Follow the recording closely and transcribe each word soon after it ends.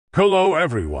Hello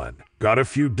everyone, got a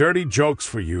few dirty jokes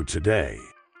for you today.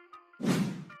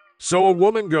 So a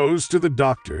woman goes to the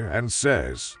doctor and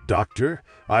says, "Doctor,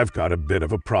 I've got a bit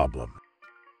of a problem.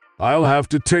 I'll have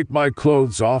to take my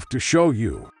clothes off to show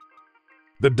you."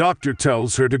 The doctor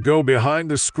tells her to go behind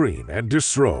the screen and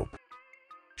disrobe.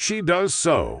 She does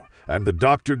so, and the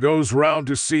doctor goes round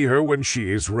to see her when she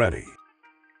is ready.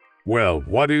 "Well,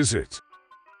 what is it?"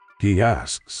 he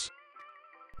asks.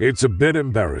 "It's a bit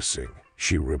embarrassing,"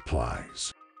 she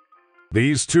replies.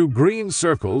 "These two green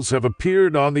circles have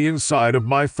appeared on the inside of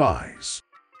my thighs."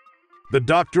 The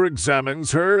doctor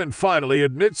examines her and finally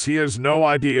admits he has no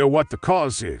idea what the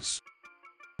cause is.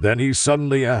 Then he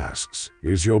suddenly asks,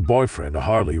 "Is your boyfriend a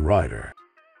Harley rider?"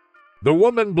 The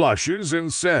woman blushes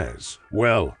and says,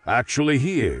 "Well, actually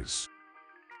he is."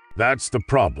 "That's the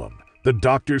problem," the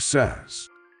doctor says.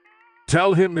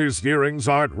 "Tell him his earrings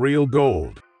aren't real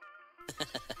gold."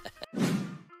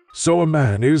 So a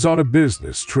man is on a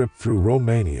business trip through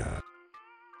Romania.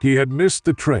 He had missed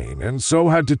the train and so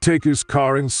had to take his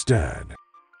car instead.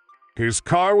 His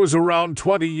car was around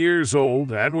 20 years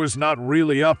old and was not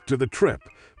really up to the trip,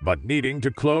 but needing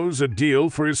to close a deal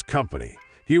for his company,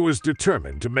 he was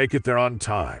determined to make it there on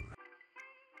time.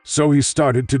 So he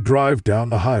started to drive down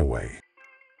the highway.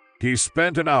 He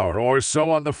spent an hour or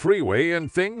so on the freeway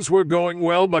and things were going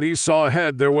well, but he saw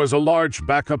ahead there was a large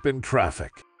backup in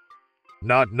traffic.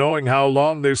 Not knowing how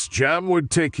long this jam would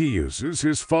take, he uses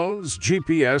his phone's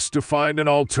GPS to find an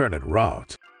alternate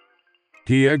route.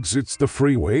 He exits the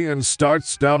freeway and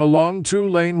starts down a long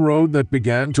two-lane road that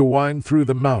began to wind through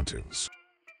the mountains.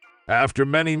 After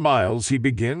many miles, he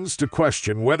begins to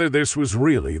question whether this was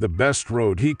really the best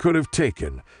road he could have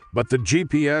taken, but the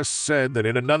GPS said that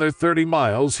in another 30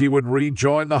 miles he would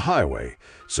rejoin the highway,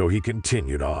 so he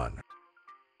continued on.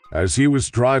 As he was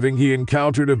driving, he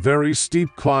encountered a very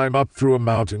steep climb up through a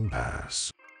mountain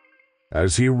pass.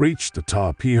 As he reached the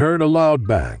top, he heard a loud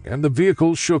bang and the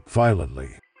vehicle shook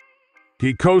violently.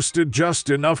 He coasted just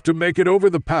enough to make it over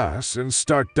the pass and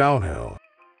start downhill.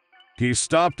 He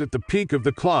stopped at the peak of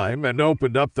the climb and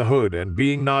opened up the hood, and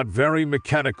being not very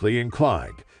mechanically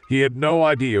inclined, he had no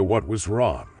idea what was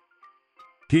wrong.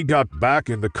 He got back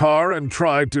in the car and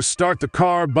tried to start the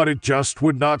car, but it just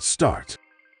would not start.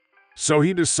 So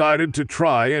he decided to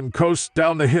try and coast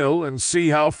down the hill and see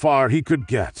how far he could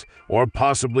get, or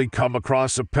possibly come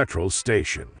across a petrol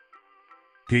station.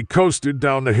 He coasted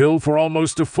down the hill for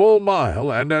almost a full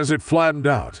mile, and as it flattened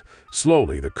out,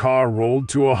 slowly the car rolled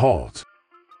to a halt.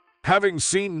 Having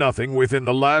seen nothing within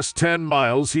the last 10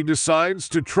 miles, he decides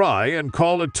to try and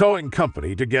call a towing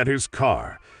company to get his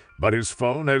car, but his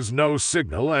phone has no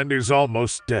signal and is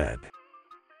almost dead.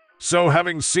 So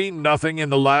having seen nothing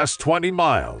in the last 20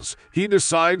 miles, he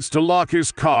decides to lock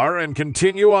his car and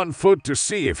continue on foot to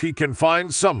see if he can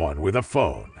find someone with a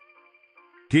phone.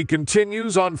 He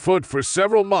continues on foot for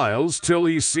several miles till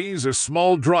he sees a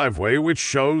small driveway which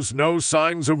shows no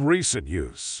signs of recent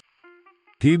use.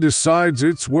 He decides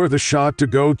it's worth a shot to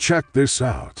go check this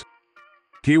out.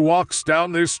 He walks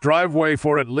down this driveway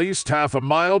for at least half a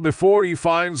mile before he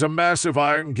finds a massive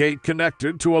iron gate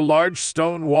connected to a large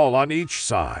stone wall on each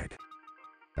side.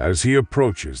 As he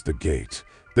approaches the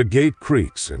gate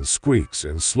creaks and squeaks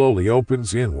and slowly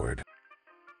opens inward.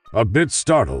 A bit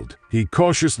startled, he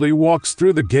cautiously walks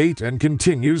through the gate and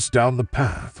continues down the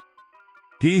path.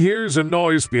 He hears a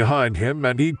noise behind him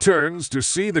and he turns to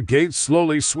see the gate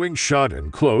slowly swing shut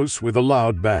and close with a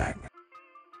loud bang.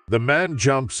 The man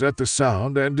jumps at the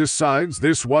sound and decides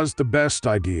this was the best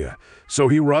idea, so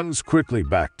he runs quickly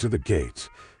back to the gate,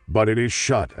 but it is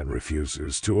shut and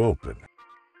refuses to open.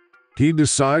 He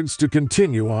decides to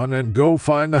continue on and go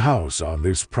find the house on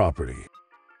this property.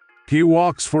 He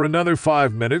walks for another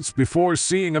 5 minutes before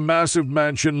seeing a massive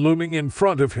mansion looming in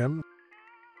front of him.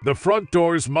 The front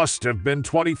doors must have been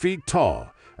 20 feet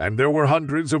tall, and there were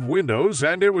hundreds of windows,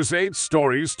 and it was 8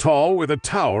 stories tall with a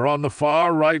tower on the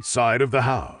far right side of the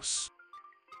house.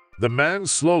 The man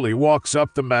slowly walks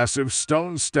up the massive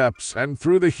stone steps and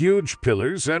through the huge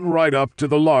pillars and right up to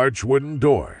the large wooden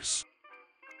doors.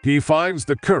 He finds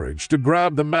the courage to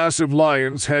grab the massive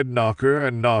lion's head knocker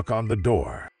and knock on the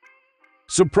door.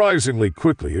 Surprisingly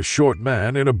quickly, a short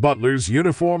man in a butler's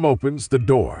uniform opens the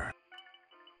door.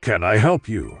 "Can I help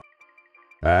you?"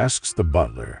 asks the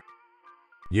butler.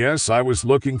 "Yes, I was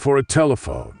looking for a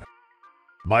telephone.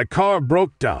 My car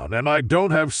broke down and I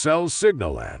don't have cell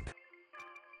signal and—"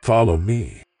 "Follow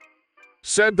me,"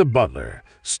 said the butler,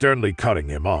 sternly cutting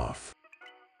him off.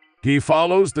 He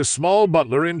follows the small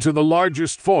butler into the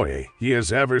largest foyer he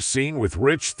has ever seen, with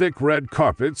rich, thick red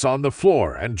carpets on the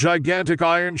floor and gigantic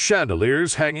iron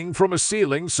chandeliers hanging from a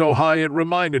ceiling so high it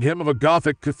reminded him of a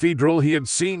Gothic cathedral he had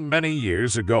seen many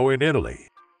years ago in Italy.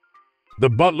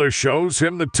 The butler shows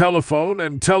him the telephone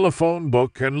and telephone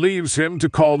book and leaves him to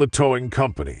call the towing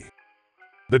company.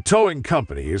 The towing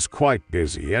company is quite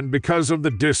busy, and because of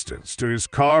the distance to his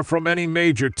car from any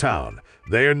major town,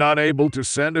 they are not able to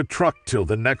send a truck till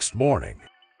the next morning.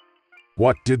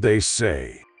 "What did they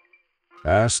say?"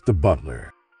 asked the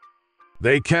butler.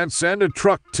 "They can't send a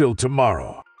truck till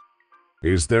tomorrow.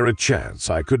 Is there a chance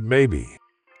I could maybe?"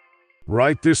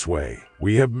 "Right this way,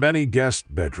 we have many guest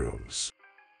bedrooms,"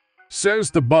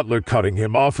 says the butler, cutting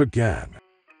him off again.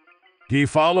 He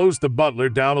follows the butler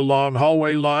down a long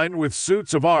hallway lined with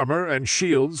suits of armor and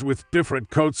shields with different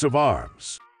coats of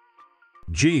arms.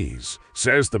 "Geez,"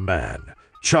 says the man,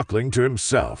 chuckling to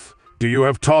himself, "do you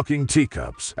have talking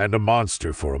teacups and a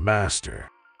monster for a master?"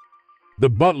 The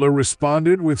butler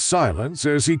responded with silence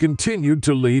as he continued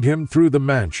to lead him through the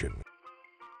mansion.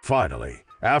 Finally,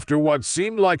 after what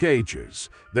seemed like ages,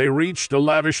 they reached a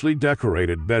lavishly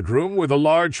decorated bedroom with a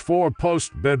large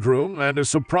four-post bedroom and a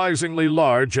surprisingly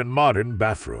large and modern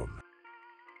bathroom.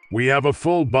 "We have a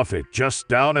full buffet just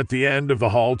down at the end of the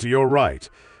hall to your right,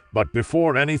 but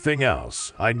before anything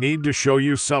else, I need to show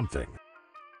you something."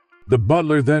 The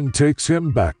butler then takes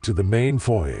him back to the main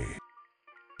foyer.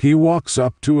 He walks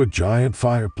up to a giant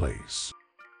fireplace.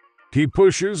 He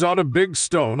pushes on a big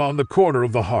stone on the corner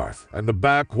of the hearth, and the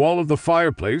back wall of the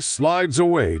fireplace slides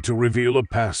away to reveal a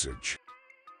passage.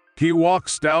 He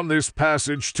walks down this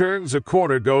passage, turns a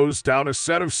corner, goes down a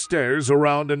set of stairs,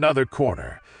 around another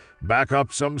corner, back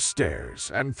up some stairs,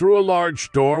 and through a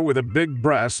large door with a big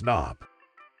brass knob.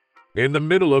 In the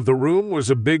middle of the room was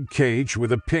a big cage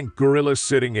with a pink gorilla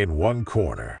sitting in one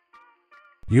corner.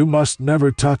 "You must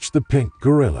never touch the pink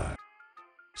gorilla,"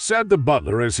 said the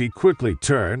butler as he quickly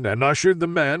turned and ushered the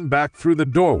man back through the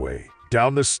doorway,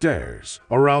 down the stairs,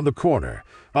 around the corner,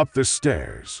 up the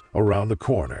stairs, around the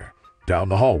corner, down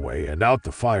the hallway, and out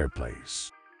the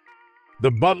fireplace.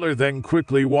 The butler then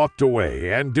quickly walked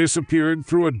away and disappeared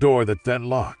through a door that then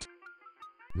locked.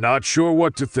 Not sure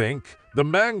what to think, the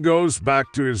man goes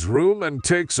back to his room and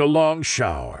takes a long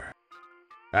shower.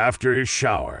 After his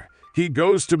shower, he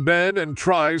goes to bed and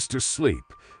tries to sleep,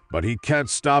 but he can't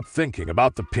stop thinking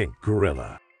about the pink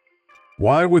gorilla.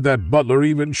 Why would that butler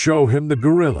even show him the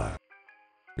gorilla?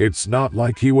 It's not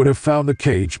like he would have found the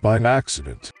cage by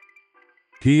accident.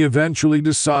 He eventually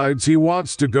decides he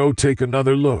wants to go take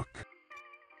another look.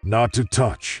 Not to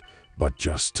touch, but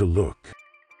just to look.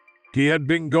 He had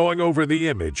been going over the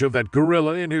image of that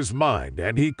gorilla in his mind,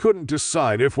 and he couldn't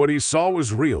decide if what he saw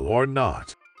was real or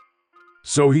not.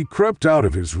 So he crept out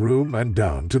of his room and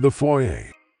down to the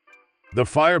foyer. The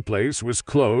fireplace was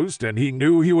closed, and he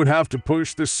knew he would have to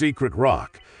push the secret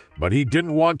rock, but he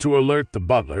didn't want to alert the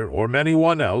butler or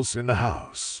anyone else in the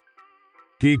house.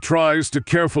 He tries to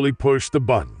carefully push the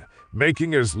button,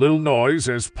 making as little noise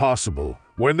as possible,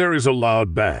 when there is a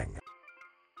loud bang.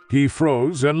 He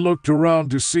froze and looked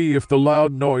around to see if the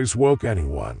loud noise woke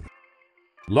anyone.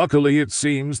 Luckily, it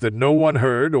seems that no one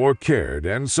heard or cared,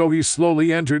 and so he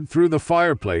slowly entered through the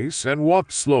fireplace and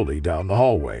walked slowly down the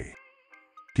hallway.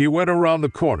 He went around the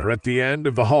corner at the end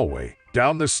of the hallway,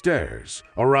 down the stairs,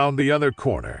 around the other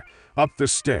corner, up the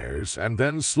stairs, and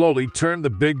then slowly turned the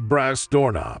big brass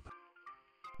doorknob.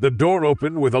 The door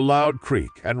opened with a loud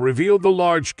creak and revealed the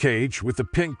large cage with the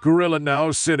pink gorilla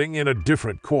now sitting in a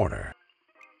different corner.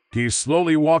 He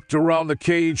slowly walked around the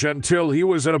cage until he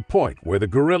was at a point where the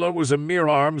gorilla was a mere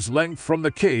arm's length from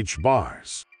the cage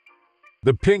bars.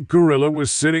 The pink gorilla was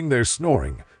sitting there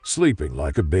snoring, sleeping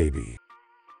like a baby.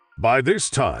 By this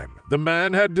time, the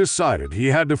man had decided he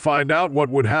had to find out what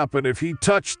would happen if he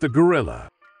touched the gorilla.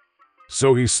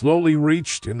 So he slowly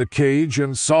reached in the cage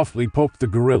and softly poked the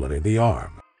gorilla in the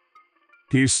arm.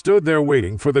 He stood there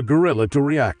waiting for the gorilla to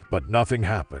react, but nothing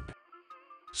happened.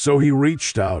 So he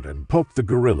reached out and poked the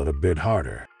gorilla a bit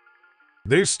harder.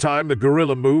 This time the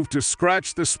gorilla moved to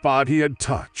scratch the spot he had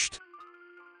touched.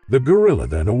 The gorilla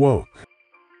then awoke.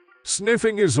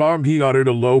 Sniffing his arm, he uttered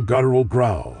a low guttural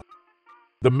growl.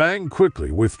 The man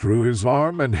quickly withdrew his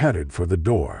arm and headed for the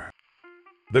door.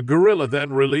 The gorilla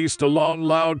then released a long,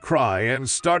 loud cry and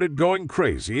started going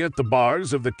crazy at the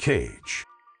bars of the cage.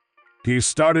 He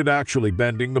started actually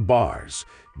bending the bars,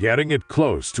 getting it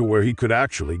close to where he could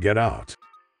actually get out.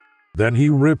 Then he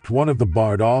ripped one of the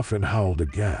bars off and howled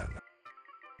again.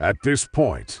 At this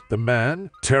point, the man,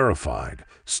 terrified,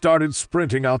 started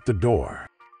sprinting out the door.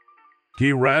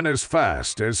 He ran as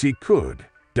fast as he could,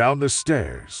 down the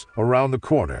stairs, around the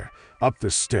corner, up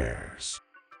the stairs.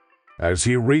 As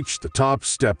he reached the top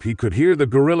step, he could hear the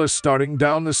gorilla starting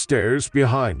down the stairs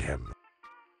behind him.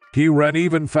 He ran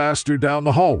even faster down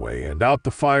the hallway and out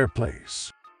the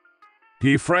fireplace.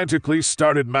 He frantically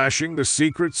started mashing the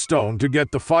secret stone to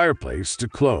get the fireplace to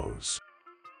close.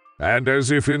 And as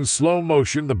if in slow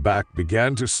motion, the back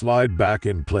began to slide back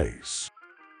in place.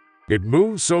 It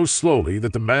moved so slowly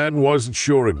that the man wasn't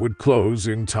sure it would close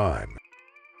in time.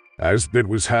 As it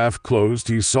was half closed,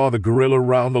 he saw the gorilla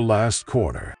round the last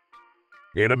corner.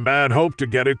 In a mad hope to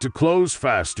get it to close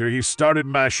faster, he started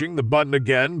mashing the button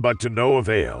again, but to no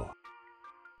avail.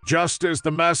 Just as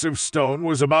the massive stone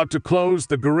was about to close,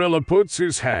 the gorilla puts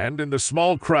his hand in the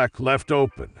small crack left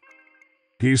open.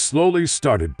 He slowly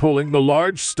started pulling the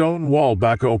large stone wall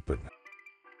back open.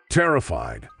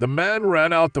 Terrified, the man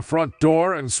ran out the front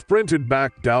door and sprinted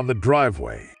back down the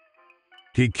driveway.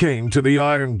 He came to the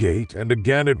iron gate, and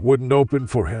again it wouldn't open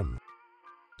for him.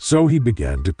 So he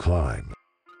began to climb.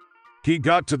 He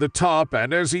got to the top,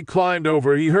 and as he climbed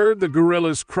over, he heard the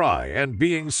gorilla's cry, and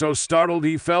being so startled,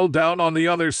 he fell down on the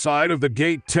other side of the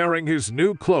gate, tearing his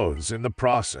new clothes in the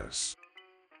process.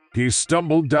 He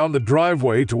stumbled down the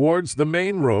driveway towards the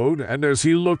main road, and as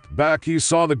he looked back, he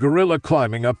saw the gorilla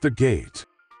climbing up the gate.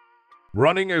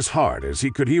 Running as hard as he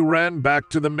could, he ran back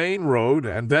to the main road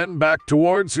and then back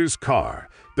towards his car,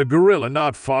 the gorilla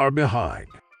not far behind.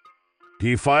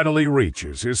 He finally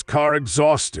reaches his car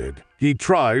exhausted. He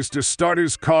tries to start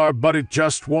his car, but it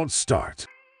just won't start.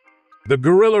 The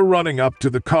gorilla running up to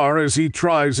the car as he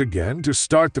tries again to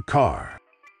start the car.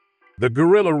 The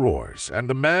gorilla roars, and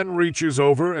the man reaches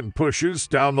over and pushes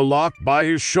down the lock by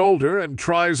his shoulder and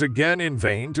tries again in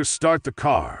vain to start the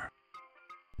car.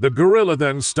 The gorilla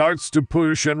then starts to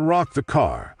push and rock the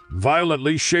car,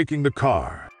 violently shaking the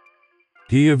car.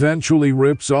 He eventually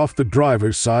rips off the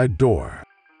driver's side door.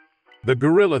 The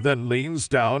gorilla then leans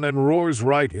down and roars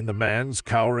right in the man's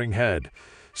cowering head,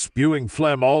 spewing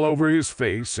phlegm all over his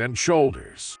face and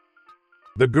shoulders.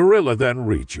 The gorilla then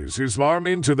reaches his arm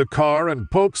into the car and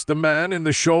pokes the man in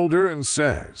the shoulder and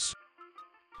says,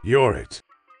 "You're it."